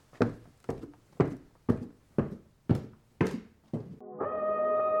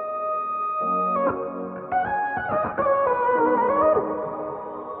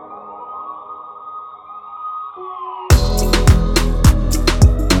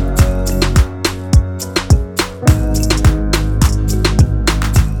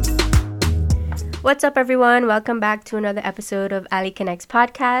What's up, everyone? Welcome back to another episode of Ali Connects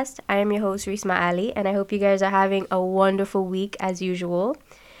podcast. I am your host, Risma Ali, and I hope you guys are having a wonderful week as usual.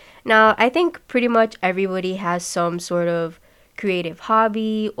 Now, I think pretty much everybody has some sort of creative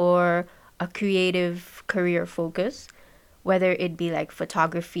hobby or a creative career focus, whether it be like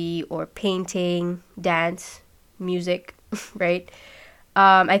photography or painting, dance, music, right?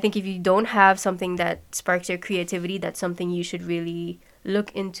 I think if you don't have something that sparks your creativity, that's something you should really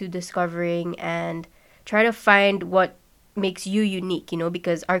look into discovering and try to find what makes you unique,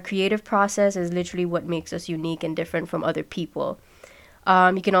 because our creative process is literally what makes us unique and different from other people.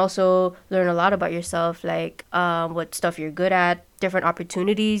 You can also learn a lot about yourself, like what stuff you're good at, different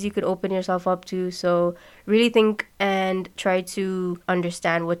opportunities you could open yourself up to. So really think and try to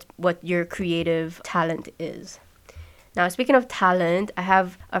understand what your creative talent is. Now, speaking of talent, I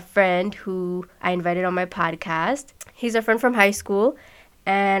have a friend who I invited on my podcast. He's a friend from high school,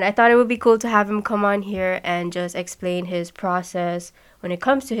 and I thought it would be cool to have him come on here and just explain his process when it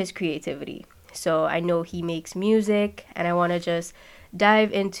comes to his creativity. So I know he makes music, and I want to just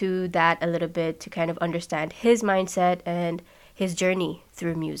dive into that a little bit to kind of understand his mindset and his journey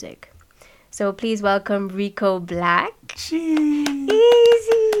through music. So please welcome Rico Blvck. Easy!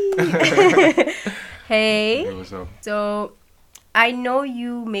 Hey. Hey, what's up? So, I know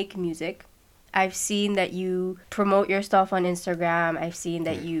you make music. I've seen that you promote your stuff on Instagram. I've seen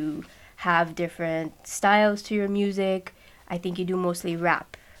that you have different styles to your music. I think you do mostly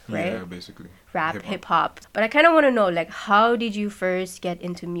rap, right? Yeah, basically. Rap, hip-hop. But I kind of want to know, like, how did you first get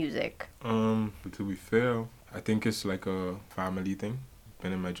into music? To be fair, I think it's like a family thing.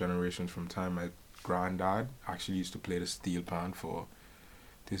 Been in my generation from time. My granddad actually used to play the steel pan for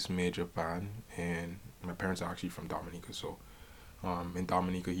this major band, and my parents are actually from Dominica, so in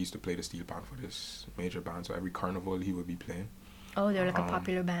Dominica he used to play the steel band for this major band, so every carnival he would be playing. Oh, they're like a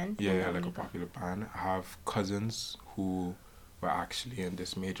popular band? Yeah, like a popular band. I have cousins who were actually in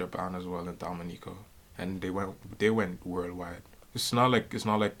this major band as well in Dominica, and they went worldwide. It's not like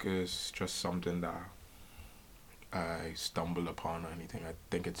it's just something that I stumbled upon or anything. I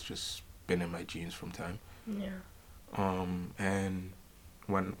think it's just been in my genes from time. Yeah. And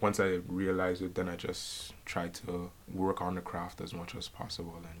once I realized it, then I just tried to work on the craft as much as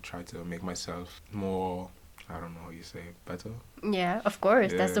possible and try to make myself more, I don't know how you say, better. Yeah, of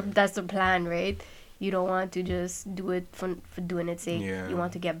course. Yeah. That's the plan, right? You don't want to just do it for doing its sake. Yeah. You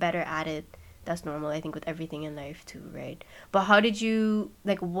want to get better at it. That's normal, I think, with everything in life too, right? But how did you,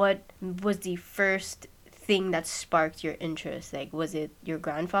 like, what was the first thing that sparked your interest? Like, was it your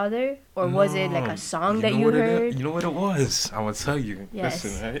grandfather, or was it like a song that you heard? You know what it was? I will tell you. Yes,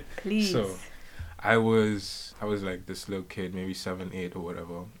 listen, right? please. So I was like this little kid, maybe 7, 8 or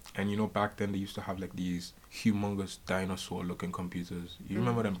whatever, and back then they used to have like these humongous dinosaur looking computers. You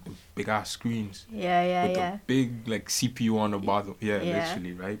remember them big ass screens? Yeah. With the big like CPU on the bottom. Yeah, Yeah.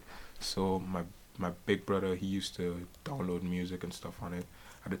 literally, right? So my big brother, he used to download music and stuff on it.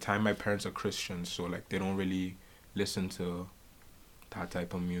 At the time, my parents are Christians, so like they don't really listen to that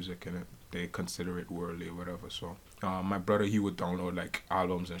type of music, and they consider it worldly or whatever. So my brother, he would download like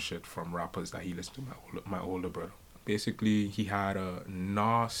albums and shit from rappers that he listened to. My older brother. Basically, he had a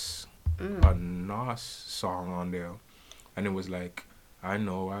Nas song on there, and it was like, I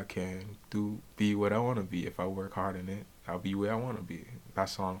know I can be what I want to be if I work hard in it. I'll be where I want to be. That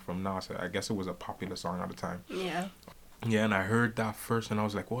song from Nas, I guess it was a popular song at the time. Yeah. Yeah, and I heard that first, and I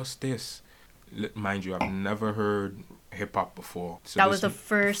was like, what's this? Mind you, I've never heard hip-hop before. So that was the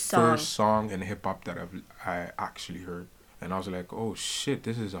first song. First song in hip-hop that I actually heard. And I was like, oh, shit,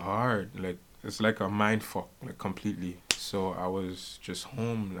 this is hard. Like, it's like a mind fuck, like, completely. So I was just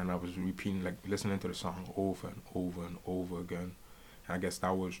home, and I was repeating, like, listening to the song over and over and over again. And I guess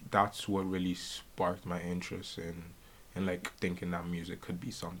that's what really sparked my interest in like thinking that music could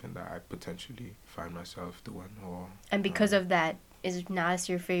be something that I potentially find myself doing. And because of that, is Nas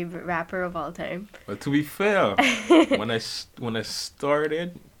your favorite rapper of all time? But to be fair, when I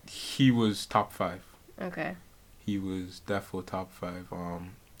started, he was top 5. Okay. He was definitely top 5.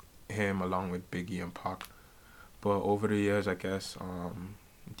 Him along with Biggie and Pac. But over the years, I guess,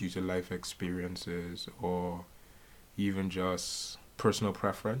 due to life experiences or even just personal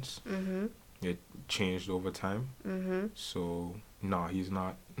preference, it changed over time. So, no, he's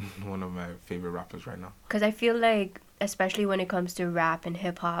not one of my favorite rappers right now. Because I feel like, especially when it comes to rap and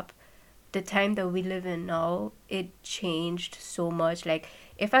hip-hop, the time that we live in now, it changed so much. Like,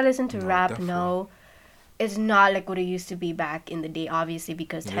 if I listen to rap now, it's not like what it used to be back in the day, obviously,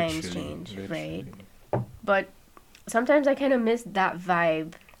 because times change, right? But sometimes I kind of miss that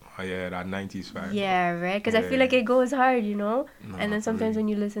vibe. Oh, yeah, that 90s vibe. Yeah, right? Because I feel like it goes hard, No, and then sometimes when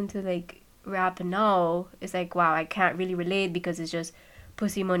you listen to, like, rap now, it's like, wow, I can't really relate because it's just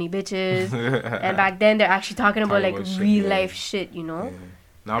pussy money bitches. And back then they're actually talking about like shit, real yeah. life shit, you know? Yeah.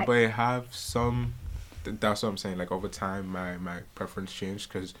 Now, but I have some. That's what I'm saying. Like over time, my preference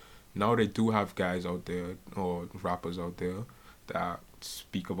changed because now they do have guys out there or rappers out there that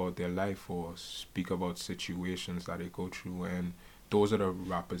speak about their life or speak about situations that they go through, and those are the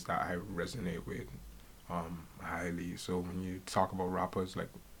rappers that I resonate with highly. So when you talk about rappers, like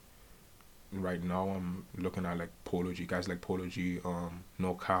right now, I'm looking at like Polo G, guys like Polo G,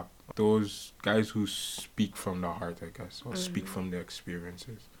 No Cap, those guys who speak from the heart, I guess, or speak from their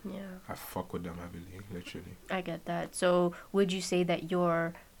experiences. Yeah. I fuck with them heavily, literally. I get that. So would you say that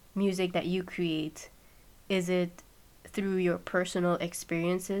your music that you create, is it through your personal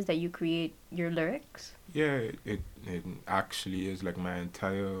experiences that you create your lyrics? Yeah, it actually is. Like my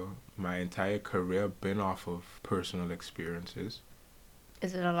entire career been off of personal experiences.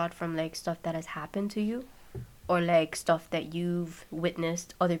 Is it a lot from like stuff that has happened to you? Or like stuff that you've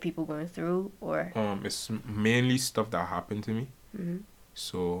witnessed other people going through, or It's mainly stuff that happened to me. mm-hmm.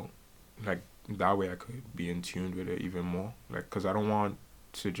 So, like that way I could be in tune with it even more. Like, cause I don't want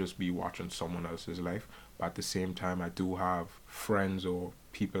to just be watching someone else's life, but at the same time, I do have friends or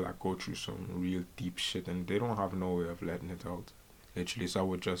people that go through some real deep shit, and they don't have no way of letting it out. Literally, so I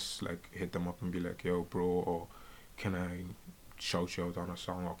would just like hit them up and be like, "Yo, bro," or "Can I shout you out on a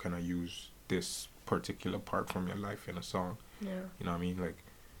song?" or "Can I use this particular part from your life in a song?" Yeah. You know what I mean? Like,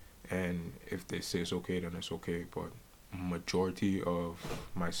 and if they say it's okay, then it's okay. But majority of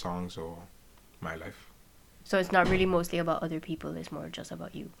my songs are my life. So it's not really mostly about other people, it's more just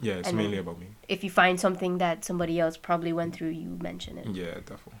about you. Yeah, it's And mainly then about me. if you find something that somebody else probably went through, you mention it. Yeah,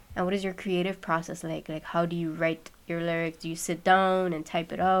 definitely. And what is your creative process like? Like, how do you write your lyrics? Do you sit down and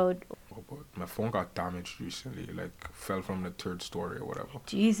type it out? Oh, but my phone got damaged recently. Like, fell from the third story or whatever.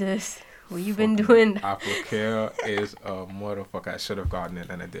 Jesus, what you been doing? Apple Care is a motherfucker. I should have gotten it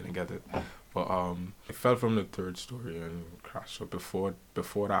and I didn't get it. But it fell from the third story and crashed. So before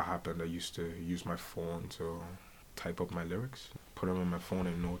that happened, I used to use my phone to type up my lyrics, put them in my phone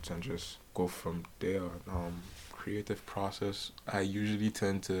in notes, and just go from there. Creative process, I usually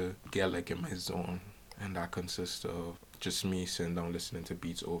tend to get like in my zone, and that consists of just me sitting down listening to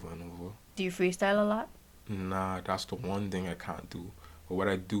beats over and over. Do you freestyle a lot? Nah, that's the one thing I can't do. But what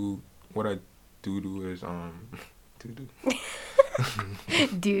I do is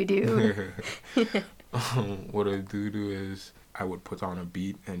do. What I do is I would put on a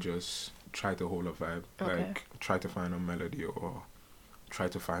beat and just try to hold a vibe. Okay. Like try to find a melody or try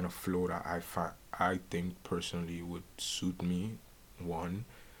to find a flow that I think personally would suit me, one,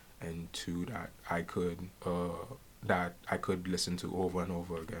 and two, that I could listen to over and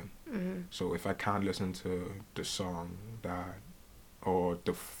over again. Mm-hmm. So if I can't listen to the song that or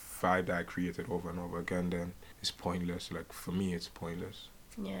the vibe that I created over and over again, then it's pointless. Like for me, it's pointless.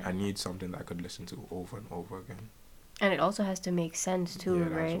 Yeah. I need something that I could listen to over and over again. And it also has to make sense too, Yeah,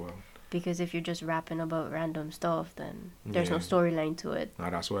 that as right? well. Because if you're just rapping about random stuff, then there's no Yeah. storyline to it. No,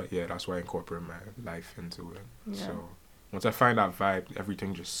 that's why I incorporate my life into it. Yeah. So once I find that vibe,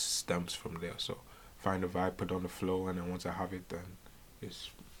 everything just stems from there. So find the vibe, put on the flow, and then once I have it, then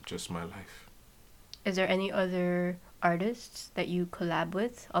it's just my life. Is there any other artists that you collab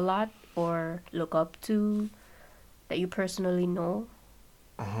with a lot or look up to that you personally know?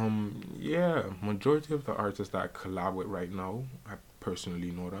 Yeah, majority of the artists that I collab with right now, I personally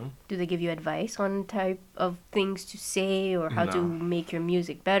know them. Do they give you advice on type of things to say or how to Nah. make your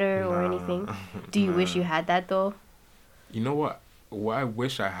music better or Nah. anything? Do you wish you had that though? You know what? What I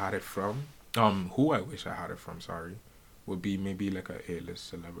wish I had it from, who I wish I had it from, sorry, would be maybe like a A-list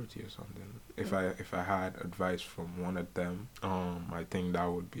celebrity or something. If I had advice from one of them, I think that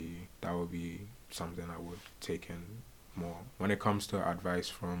would be something I would take in more. When it comes to advice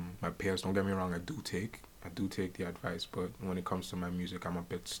from my peers, don't get me wrong, I do take the advice, but when it comes to my music, I'm a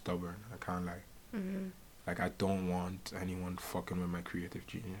bit stubborn. I can't lie. Mm-hmm. Like I don't want anyone fucking with my creative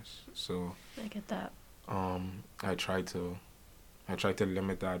genius. So I get that. I try to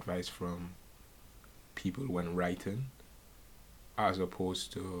limit the advice from people when writing, as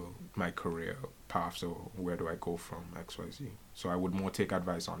opposed to my career path. So where do I go from XYZ? So I would more take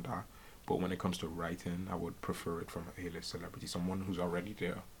advice on that. But when it comes to writing, I would prefer it from a A-list celebrity, someone who's already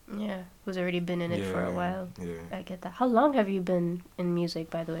there. Yeah, who's already been in it for a while. Yeah. I get that. How long have you been in music,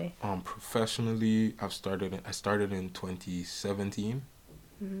 by the way? Professionally, I started in 2017.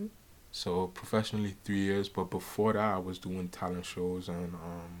 Mm-hmm. So professionally 3 years, but before that I was doing talent shows and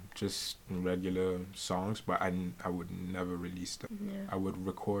just regular songs, but I would never release them. Yeah. I would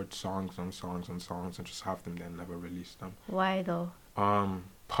record songs and just have them then never release them. Why though?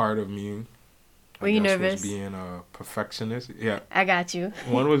 Part of me Were you nervous? Was being a perfectionist. Yeah. I got you.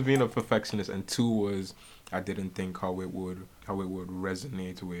 One was being a perfectionist, and two was I didn't think how it would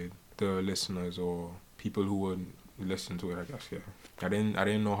resonate with the listeners or people who would listen to it. I guess, yeah. I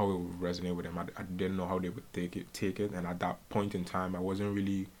didn't know how it would resonate with them. I didn't know how they would take it, and at that point in time, I wasn't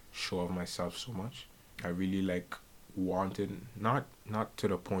really sure of myself so much. I really wanted not to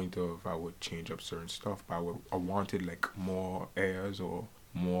the point of I would change up certain stuff, but I wanted more airs or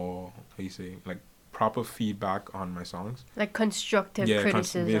more, how you say, proper feedback on my songs. Like constructive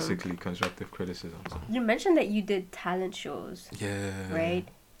criticism. Basically constructive criticism. You mentioned that you did talent shows. Yeah. Right?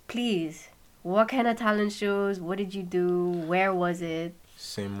 Please, what kind of talent shows? What did you do? Where was it?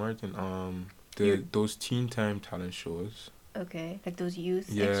 St. Martin. Those teen time talent shows. Okay, like those youth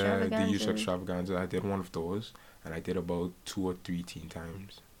extravaganzas? Yeah, the youth extravaganza. I did one of those, and I did about 2 or 3 teen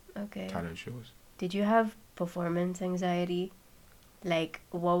times. Okay. Talent shows. Did you have performance anxiety? Like,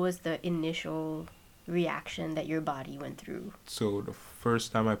 what was the initial reaction that your body went through? So the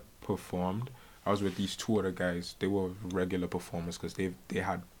first time I performed, I was with these 2 other guys. They were regular performers because they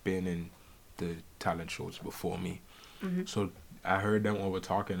had been in the talent shows before me. Mm-hmm. So I heard them over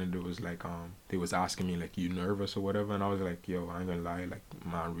talking, and it was they was asking me you nervous or whatever, and I was like, yo, I ain't gonna lie,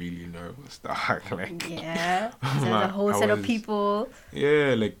 man, really nervous, dog. Yeah, there's a whole set of people.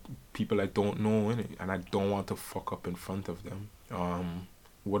 Yeah, people I don't know, innit? And I don't want to fuck up in front of them.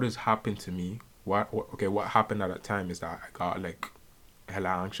 What has happened to me? What happened at that time is that I got hella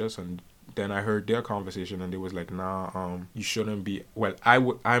anxious, and then I heard their conversation, and they was nah, you shouldn't be. Well,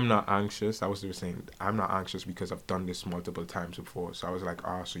 I'm not anxious. That was what they were saying. I'm not anxious because I've done this multiple times before. So I was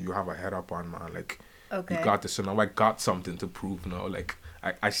so you have a head up on, man. Okay. You got this. So now I got something to prove now.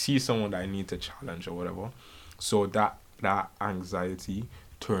 I see someone that I need to challenge or whatever. So that anxiety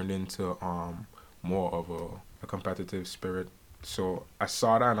turned into more of a competitive spirit. So I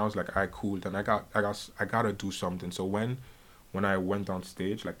saw that, and I was like, alright, cool. Then I gotta do something. So when I went on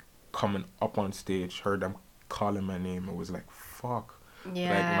stage, coming up on stage, heard them calling my name, it was fuck.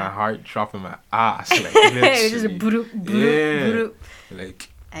 Yeah. My heart dropping my ass. It was just broop.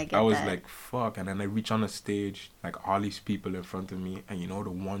 I was fuck. And then I reach on the stage, all these people in front of me, and the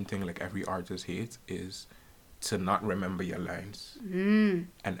one thing every artist hates is to not remember your lines. And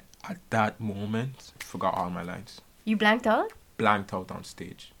at that moment, I forgot all my lines. You blanked out? Blanked out on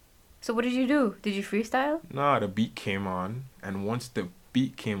stage. So what did you do? Did you freestyle? No, the beat came on, and once the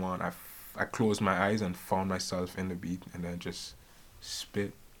beat came on, I closed my eyes and found myself in the beat, and then just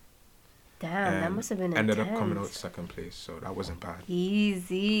spit. Damn, that must have been ended intense. Up coming out second place, so that wasn't bad.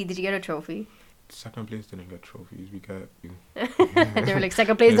 Easy. Did you get a trophy? Second place didn't get trophies. We got. They were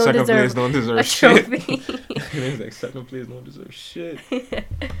second place don't deserve a trophy. It was second place don't deserve shit.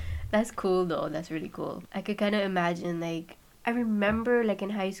 That's cool though. That's really cool. I could kind of imagine I remember in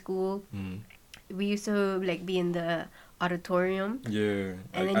high school, we used to be in the auditorium. Yeah.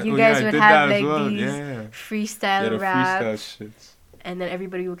 And then you guys would have these freestyle raps. Freestyle shits. And then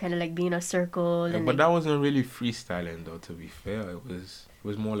everybody would kind of be in a circle. Yeah, and but that wasn't really freestyling though, to be fair. It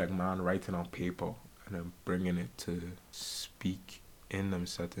was more man writing on paper and then bringing it to speak in them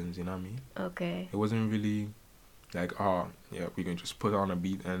settings, you know what I mean? Okay. It wasn't really we can just put on a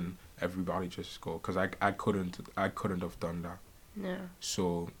beat and everybody just go. Because I couldn't have done that. No.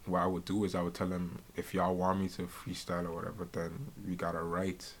 So what I would do is I would tell them, if y'all want me to freestyle or whatever, then we gotta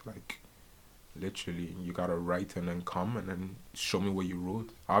write. Literally, you gotta write and then come and then show me what you wrote.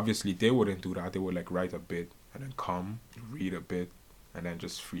 Obviously, they wouldn't do that. They would write a bit and then come, read a bit, and then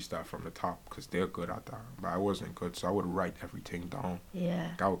just freestyle from the top because they're good at that. But I wasn't good, so I would write everything down.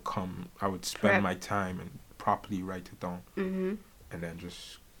 Yeah. I would spend my time and properly write it down. Mm-hmm. And then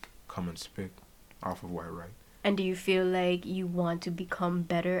just come and spit off of what I write. And do you feel like you want to become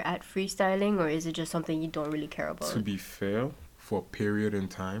better at freestyling, or is it just something you don't really care about? To be fair, for a period in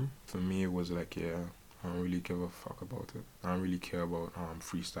time, for me it was I don't really give a fuck about it. I don't really care about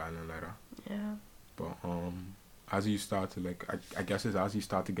freestyling like that. Yeah. But as you start to I guess it's as you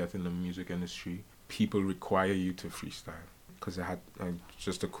start to get in the music industry, people require you to freestyle. Because I had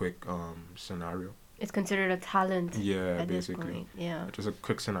just a quick scenario. It's considered a talent. Yeah, at basically. This point. Yeah. Just a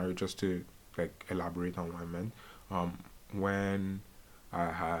quick scenario just to elaborate on what I meant. When I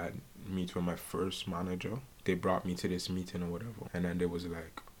had meet with my first manager, they brought me to this meeting or whatever, and then they was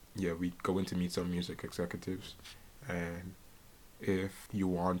we going to meet some music executives, and if you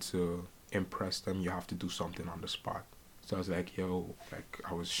want to impress them, you have to do something on the spot. So I was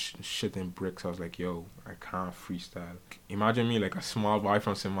I was shitting bricks. I was yo, I can't freestyle. Imagine me a small boy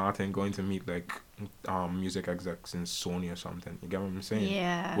from St. Martin going to meet music execs in Sony or something. You get what I'm saying?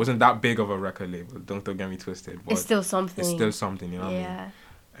 Yeah. It wasn't that big of a record label. Don't get me twisted. But it's still something. It's still something, you know what I mean? Yeah.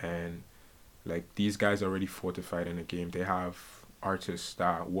 And Like, these guys are already fortified in the game. They have artists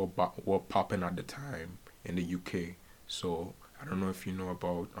that were popping at the time in the UK. So I don't know if you know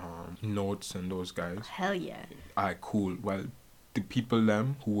about Notes and those guys. Hell yeah. Alright, cool. Well, the people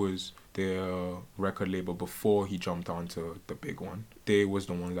them who was their record label before he jumped onto the big one, they was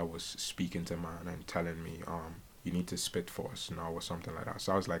the ones that was speaking to man and telling me, you need to spit for us now or something like that.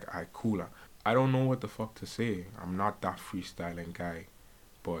 So I was like, alright, cool. I don't know what the fuck to say. I'm not that freestyling guy,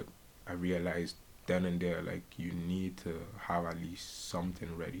 but I realized then and there, like, you need to have at least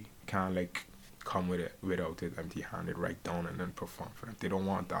something ready. You can't, like, come with it without it empty-handed right down and then perform for them. They don't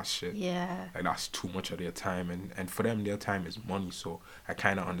want that shit. Yeah. Like, that's too much of their time, and for them, their time is money, so I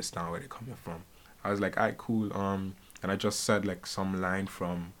kind of understand where they're coming from. I was like, alright, cool. And I just said, like, some line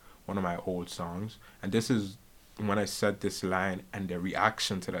from one of my old songs, and this is when I said this line, and the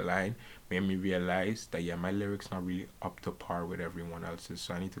reaction to the line made me realize that, yeah, my lyrics not really up to par with everyone else's,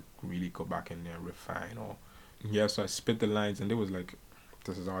 so I need to really go back in there and refine. Or yeah, so I spit the lines, and they was like,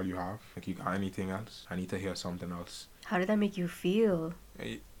 this is all you have? Like, you got anything else? I need to hear something else. How did that make you feel?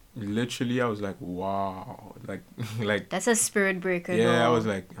 Literally, I was like, wow. Like That's a spirit breaker, yeah, though. I was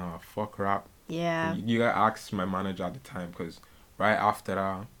like, oh, fuck rap. Yeah. You gotta ask my manager at the time, because right after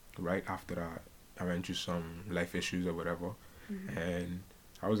that, I went through some life issues or whatever. Mm-hmm. And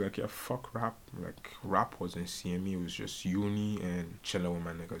I was like, yeah, fuck rap. Like, rap wasn't seeing me. It was just uni and chilling with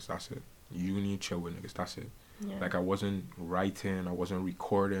my niggas. That's it. Uni, chill with niggas. That's it. Yeah. Like, I wasn't writing. I wasn't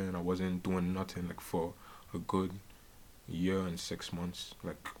recording. I wasn't doing nothing, like, for a good year and 6 months.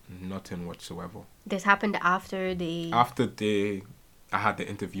 Like, nothing whatsoever. This happened after I had the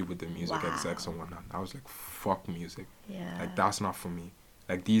interview with the music Wow. execs and whatnot. I was like, fuck music. Yeah. Like, that's not for me.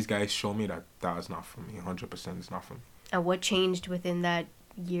 Like, these guys show me that is not for me. 100% it's not for me. And what changed within that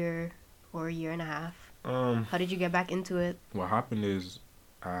year or year and a half? How did you get back into it? What happened is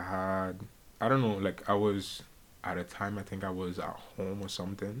I don't know, like, I was, at a time, I think I was at home or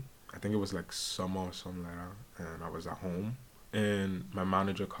something. I think it was like summer or something like that. And I was at home. And my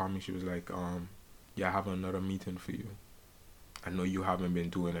manager called me. She was like, yeah, I have another meeting for you. I know you haven't been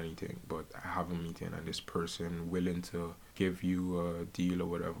doing anything, but I have a meeting and this person willing to give you a deal or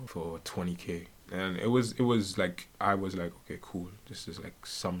whatever for 20K. And it was like, I was like, okay, cool. This is like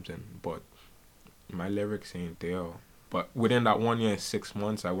something, but my lyrics ain't there. But within that 1 year and 6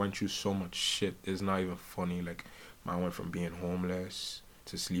 months, I went through so much shit. It's not even funny. Like, I went from being homeless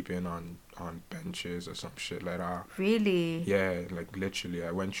to sleeping on benches or some shit like that. Really? Yeah, like, literally,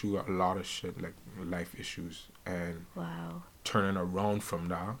 I went through a lot of shit, like, life issues. And Wow. turning around from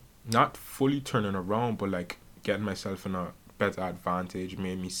that, not fully turning around, but, like, getting myself in a better advantage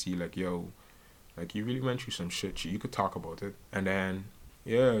made me see, like, yo, like, you really went through some shit. You could talk about it. And then,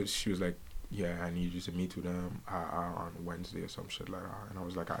 yeah, she was like, yeah, I need you to meet with them on Wednesday or some shit like that. And I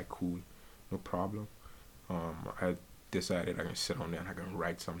was like, alright, cool, no problem. I decided I can sit on there and I can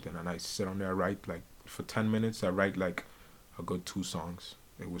write something. And I sit on there, I write, like, for 10 minutes, I write, like, a good 2 songs.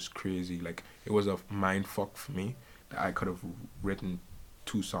 It was crazy. Like, it was a mind fuck for me that I could have written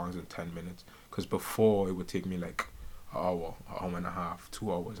 2 songs in 10 minutes. Because before, it would take me, like, an hour and a half,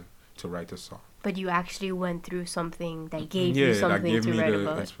 2 hours to write a song. But you actually went through something that gave you something to write about. Yeah, that gave me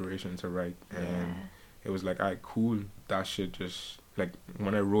the inspiration to write. And yeah. It was like, alright, cool. That shit just, like,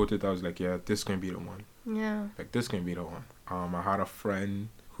 when I wrote it, I was like, yeah, this can be the one. Yeah. Like, this can be the one. I had a friend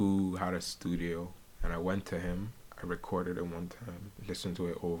who had a studio, and I went to him. I recorded it one time, listened to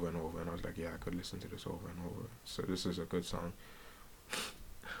it over and over, and I was like, yeah, I could listen to this over and over. So this is a good song.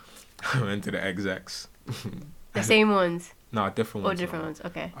 I went to the execs. The same ones? No, different ones. Oh, different ones,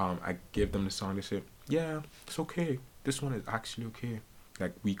 okay. I gave them the song. They said, yeah, it's okay. This one is actually okay.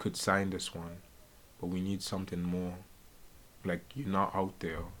 Like, we could sign this one, but we need something more. Like, you're not out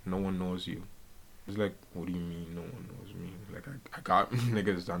there. No one knows you. It's like, what do you mean no one knows me? Like, I got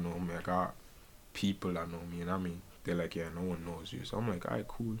niggas that know me. I got people that know me. You know what I mean? They're like, yeah, no one knows you. So I'm like, alright,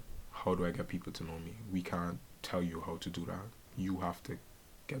 cool. How do I get people to know me? We can't tell you how to do that. You have to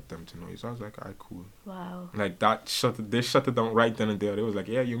get them to know you. So I was like, alright, cool. Wow. Like, they shut it down right then and there. They was like,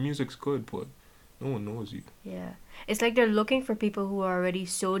 yeah, your music's good, but no one knows you. Yeah. It's like they're looking for people who are already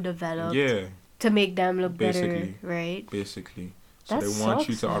so developed. Yeah. To make them look better, right? Basically. So that they want sucks,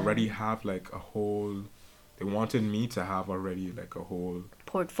 you to man. already have, like, a whole... They wanted me to have already, like, a whole...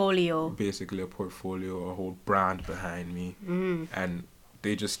 Portfolio. Basically a portfolio, a whole brand behind me. Mm. And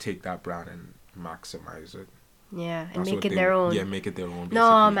they just take that brand and maximize it. Yeah, and make it their own. Yeah, make it their own, basically.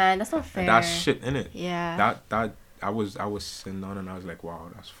 No, man, that's not fair. And that's shit, innit? Yeah. That I was sitting down and I was like,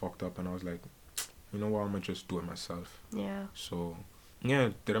 wow, that's fucked up. And I was like, you know what, I'm gonna just do it myself. Yeah. So, yeah,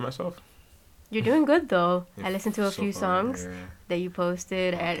 did it myself. You're doing good though. If I listened to a so few far, songs yeah. that you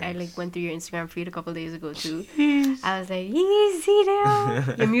posted. Oh, I like thanks. went through your Instagram feed a couple days ago too. Jeez. I was like, easy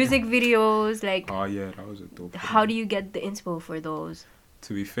now. Your music videos, like, Oh yeah, that was a dope. how video. do you get the inspo for those?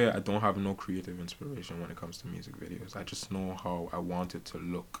 To be fair, I don't have no creative inspiration when it comes to music videos. I just know how I want it to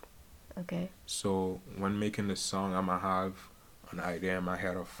look. Okay. So when making the song, I'ma have an idea in my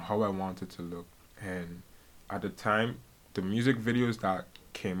head of how I want it to look. And at the time, the music videos that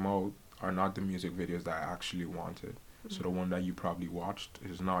came out are not the music videos that I actually wanted. So the one that you probably watched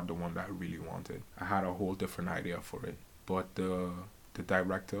is not the one that I really wanted. I had a whole different idea for it. But the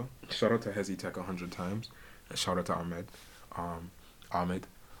director, shout out to Hezitech 100 times, and shout out to Ahmed,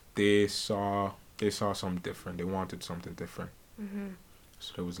 they saw something different. They wanted something different. Mm-hmm.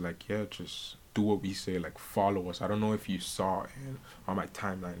 So it was like, yeah, just do what we say, like follow us. I don't know if you saw on my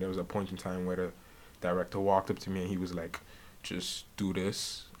timeline, there was a point in time where the director walked up to me and he was like, just do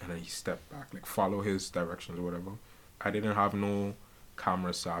this, and then he stepped back, like follow his directions or whatever. I didn't have no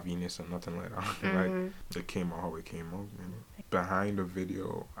camera savviness or nothing like that. Mm-hmm. Like it came out how it came out. You know? Behind the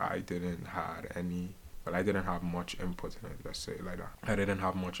video, I didn't have much input in it. Let's say it like that. I didn't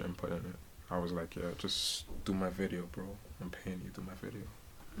have much input in it. I was like, yeah, just do my video, bro. I'm paying you to do my video.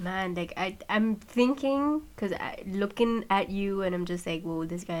 Man, like I'm thinking, because looking at you and I'm just like, whoa,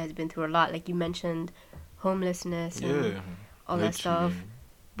 this guy has been through a lot. Like you mentioned homelessness and all that stuff.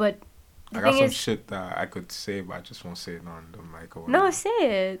 But the I got thing some is, shit that I could say, but I just won't say it on the mic or no, whatever.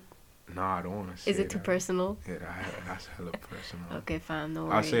 say it. No, I don't want to say Is it too that. personal? Yeah, that's hella personal. Okay, fine, no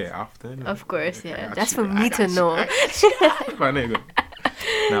I'll worries. say it after. Of course, I yeah. got That's you. for me to know. My nigga.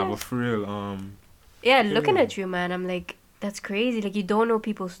 Nah, but for real, Yeah, looking at you, man, I'm like, that's crazy. Like, you don't know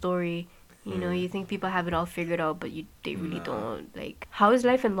people's story. You know, Yeah. you think people have it all figured out, but they really Nah. don't. Like, how is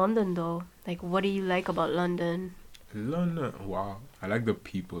life in London, though? Like, what do you like about London? London, wow. I like the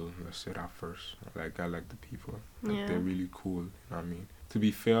people. Let's say that first. I like the people. Like, Yeah. they're really cool. You know what I mean? To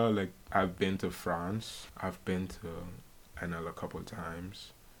be fair, like, I've been to France. I've been to NL a couple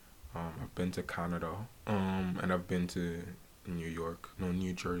times. I've been to Canada. And I've been to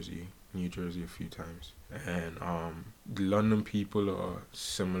New Jersey a few times. And the London people are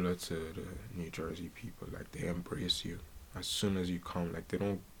similar to the New Jersey people. Like, they embrace you as soon as you come. Like, they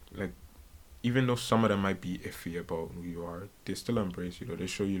don't, like, even though some of them might be iffy about who you are, they still embrace you though. They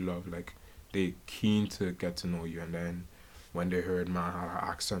show you love. Like, they keen to get to know you. And then when they heard my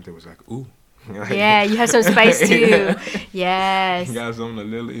accent, it was like, ooh. Like, Yeah, you have some spice too. Yes. you got something a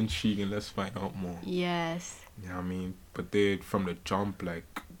little intriguing. Let's find out more. Yes. You know what I mean? But they, from the jump,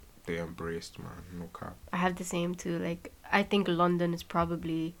 like, they embraced, man. No cap. I have the same too. Like, I think London is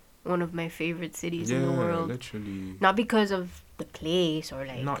probably one of my favorite cities in the world. Literally. Not because of the place or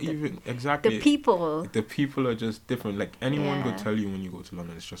like Not the, even, exactly. the people. The people are just different. Like, anyone Yeah. could tell you when you go to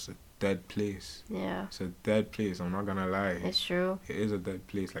London, it's just a dead place. Yeah, It's a dead place. I'm not gonna lie. it's true. It is a dead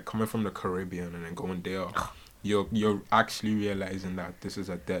place. Like, coming from the Caribbean and then going there, you're actually realizing that this is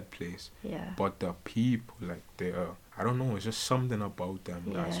a dead place. Yeah. But the people, like, they are, I don't know, it's just something about them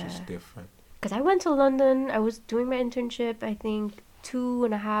that's Yeah. just different. Because I went to London. I was doing my internship, I think,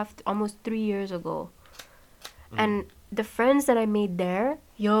 2.5, almost 3 years ago. And the friends that I made there,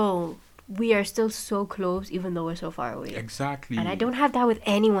 yo, we are still so close even though we're so far away. Exactly. And I don't have that with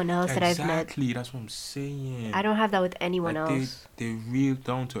anyone else that I've met. Exactly, that's what I'm saying. I don't have that with anyone Like, else. They're real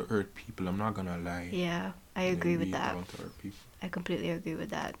down to earth people, I'm not gonna lie. Yeah, I They're agree with real that. down to earth people. I completely agree with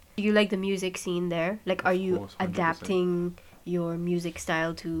that. Do you like the music scene there? Like, are you course, 100%. adapting your music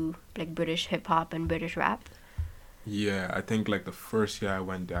style to like British hip hop and British rap? Yeah, I think like the first year I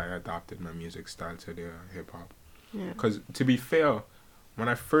went there, I adapted my music style to their hip hop. Yeah. Because to be fair, when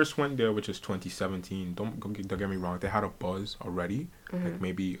I first went there, which is 2017, don't get me wrong, they had a buzz already, like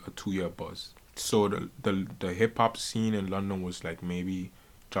maybe a 2-year buzz. So the hip hop scene in London was like maybe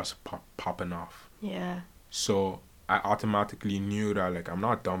just popping off. Yeah. So I automatically knew that, like, I'm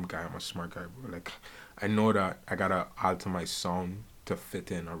not a dumb guy, I'm a smart guy, bro. Like, I know that I gotta alter my sound to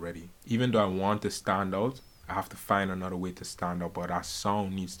fit in already. Even though I want to stand out, I have to find another way to stand out, but that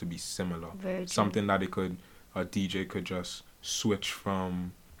sound needs to be similar. Very true. Something that a DJ could just switch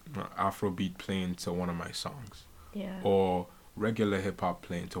from Afrobeat playing to one of my songs. Yeah. Or regular hip hop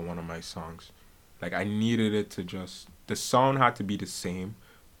playing to one of my songs. Like, I needed it to just, the sound had to be the same,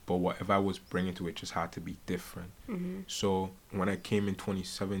 but whatever I was bringing to it just had to be different. So when I came in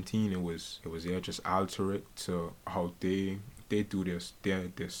 2017, it was yeah, just alter it to how they do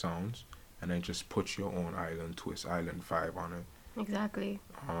their sounds, and then just put your own island twist, island vibe on it. Exactly.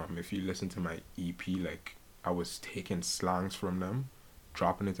 If you listen to my EP, like, I was taking slangs from them,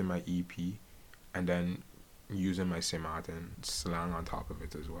 dropping it in my EP, and then using my Semat and slang on top of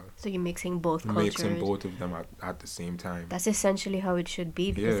it as well. So you're mixing both cultures. Mixing both of them at the same time. That's essentially how it should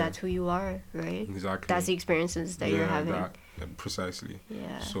be, because that's who you are, right? Exactly. That's the experiences that you're having. Precisely.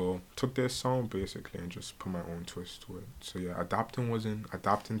 Yeah. So took their sound basically and just put my own twist to it. So yeah,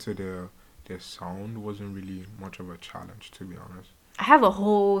 adapting to their sound wasn't really much of a challenge, to be honest. I have a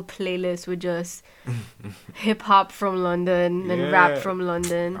whole playlist with just hip hop from London and rap from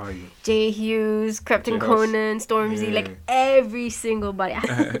London. Oh, yeah. Jay Hughes, Krypton Conan, Stormzy, like every single body.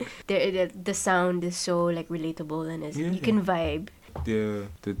 The sound is so like relatable, and you can vibe. The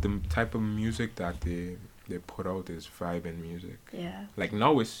type of music that they put out is vibing music. Yeah. Like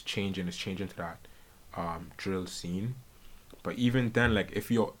now it's changing to that drill scene. But even then, like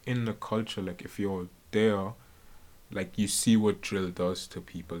if you're in the culture, like if you're there, like you see what drill does to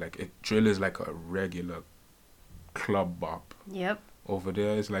people. Like drill is like a regular club bop. Yep. Over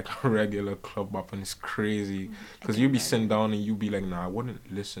there it's like a regular club bop, and it's crazy because you be sitting down and you be like, nah, I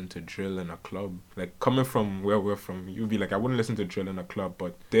wouldn't listen to drill in a club. Like coming from where we're from, you'd be like, I wouldn't listen to drill in a club,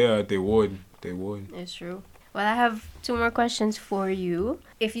 but there they would. It's true. Well, I have 2 more questions for you.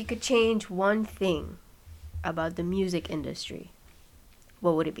 If you could change one thing about the music industry,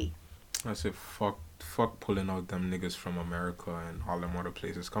 what would it be? I say fuck pulling out them niggas from America and all them other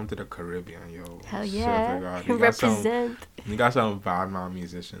places. Come to the Caribbean, yo. Hell yeah. Represent. We got some bad man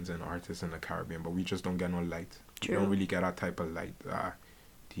musicians and artists in the Caribbean, but we just don't get no light. True. We don't really get that type of light that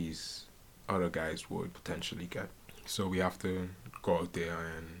these other guys would potentially get. So we have to go out there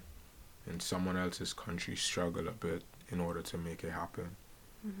and in someone else's country struggle a bit in order to make it happen.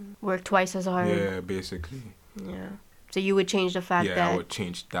 Mm-hmm. Work twice as hard. Yeah, basically. Yeah. So you would change the fact that... Yeah, I would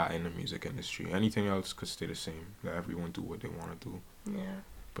change that in the music industry. Anything else could stay the same. Let everyone do what they want to do. Yeah.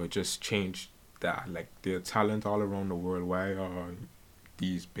 But just change that. Like, their talent all around the world. Why are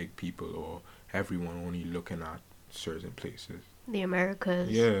these big people or everyone only looking at certain places? The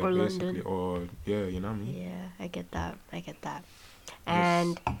Americas or London. Or, you know what I mean? Yeah, I get that.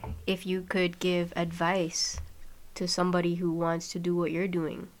 And if you could give advice to somebody who wants to do what you're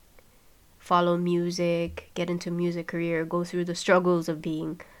doing, follow music, get into music career, go through the struggles of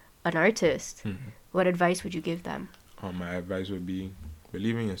being an artist, what advice would you give them? My advice would be,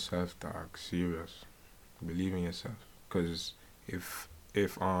 believe in yourself, dog. Serious. Believe in yourself. Because if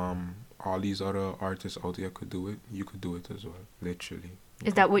all these other artists out there could do it, you could do it as well. Literally.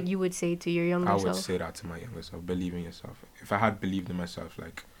 Is that what you would say to your younger self? I would say that to my younger self. Believe in yourself. If I had believed in myself,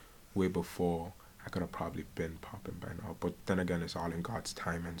 like, way before, I could have probably been popping by now. But then again, it's all in God's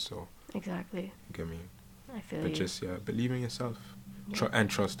timing, so... Exactly. You get me? I feel you. But just, believe in yourself. And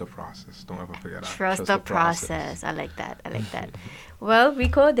trust the process. Don't ever forget that. Trust the process. I like that. Well,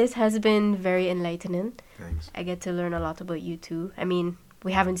 Rico, this has been very enlightening. Thanks. I get to learn a lot about you too. I mean,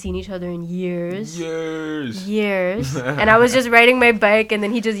 we haven't seen each other in years. And I was just riding my bike and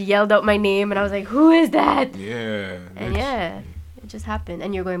then he just yelled out my name and I was like, who is that? Yeah. And it just happened.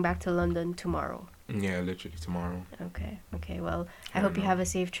 And you're going back to London tomorrow. Yeah, literally tomorrow. Okay. Well, I hope you have a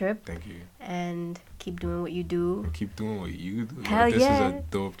safe trip. Thank you. And keep doing what you do. Keep doing what you do. Hell this is a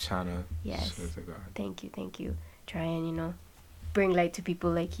dope channel. Yes. Thank you. Try and, bring light to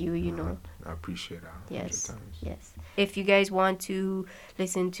people like you, I appreciate that. Yes. If you guys want to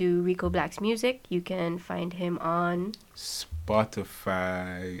listen to Rico Black's music, you can find him on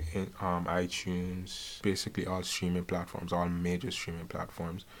Spotify, iTunes, basically all streaming platforms, all major streaming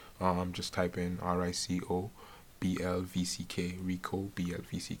platforms. Just type in RICO BLVCK, Rico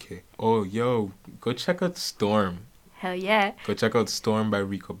BLVCK. Oh, yo, go check out Storm. Hell yeah. Go check out Storm by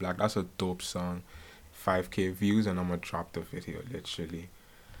Rico Black. That's a dope song. 5K views, and I'm gonna drop the video literally.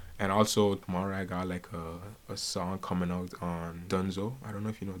 And also tomorrow I got like a song coming out on Dunzo. I don't know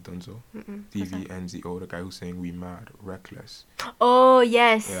if you know Dunzo. DVNZO, the guy who's saying We Mad, Reckless. Oh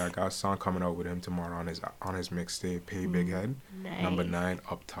yes. Yeah, I got a song coming out with him tomorrow on his mixtape, Pay Big Head. Nice. Number 9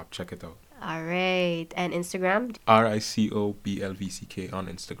 up top. Check it out. All right. And Instagram? RICO BLVCK on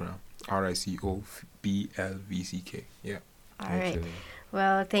Instagram. RICO BLVCK. Yeah. All right.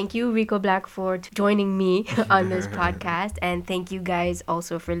 Well, thank you, Rico Black, for joining me on this podcast. And thank you guys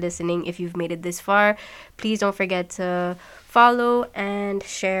also for listening. If you've made it this far, please don't forget to follow and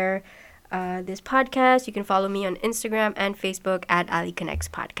share this podcast. You can follow me on Instagram and Facebook at Ali Connects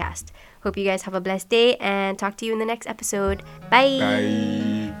Podcast. Hope you guys have a blessed day and talk to you in the next episode. Bye.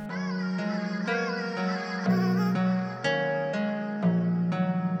 Bye.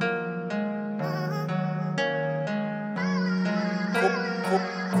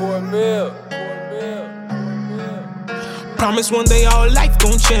 Cornmeal. Promise one day our life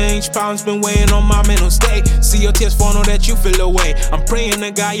gon' change. Problems been weighing on my mental state. See your tears fall, know that you feel away. I'm praying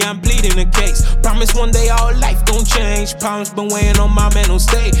to God, yeah, I'm bleeding the case. Promise one day our life gon' change. Problems been weighing on my mental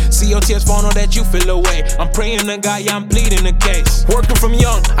state. See your tears fall, know that you feel away. I'm praying to God, yeah, I'm bleeding the case. Working from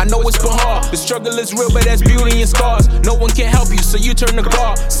young, I know it's been hard. The struggle is real, but that's beauty and scars. No one can help you, so you turn to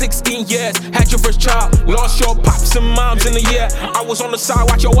God. 16 years, had your first child. Lost your pops and moms in a year. I was on the side,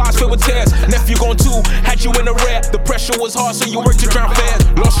 watch your eyes filled with tears. Nephew gone too, had you in the red. The pressure was hard, so you worked to drown fast.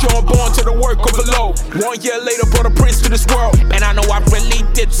 Lost your unborn to the work overload. 1 year later, brought a prince to this world. And I know I really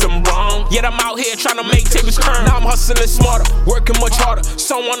did some wrong. Yet I'm out here trying to make tables turn. Now I'm hustling smarter, working much harder.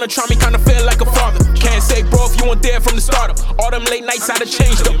 Someone to try me, kinda feel like a father. Can't say, bro, if you weren't there from the start. All them late nights, I'd have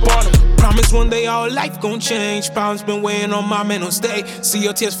changed the bottom. Promise one day our life gon' change. Problems been weighing on my mental state. See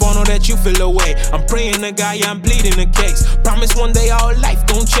your tears fall, know that you feel away. I'm praying to God, yeah, I'm bleeding the case. Promise one day our life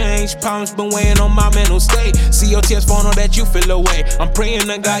gon' change. Problems been weighing on my mental state. See your tears fall, know that you feel away. I'm praying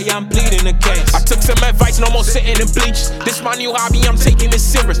to God, yeah, I'm bleeding the case. I took some advice, no more sitting in bleachers. This my new hobby, I'm taking it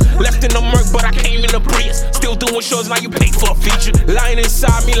serious. Left in the murk, but I came in the Prius. Still doing shows, now you pay for a feature. Lying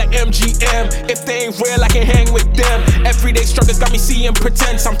inside me like MGM. If they ain't real, I can hang with them. Everyday struggles got me seeing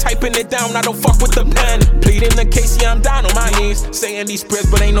pretense. I'm typing it down, I don't fuck with the pen. Pleading the case, yeah, I'm down on my knees. Saying these prayers,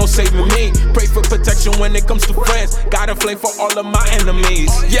 but ain't no saving me. Pray for protection when it comes to friends. Got a flame for all of my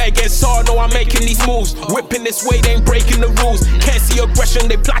enemies. Yeah, it gets hard, know I'm making these moves. Whipping this way, they ain't breaking the rules. Can't see aggression,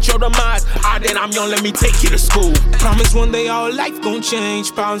 they plot your demise. Then I'm young, let me take you to school. Promise one day our life gon'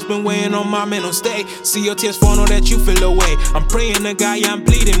 change. Problems been weighing on my mental state. See your tears fall, know that you feel away. I'm praying to God, yeah, I'm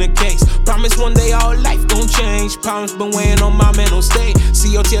bleeding the case. Promise one day our life gon' change. Problems been weighing on my mental state.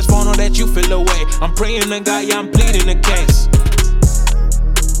 See your tears fall, know that you feel away. I'm praying to God, yeah, I'm pleading the case.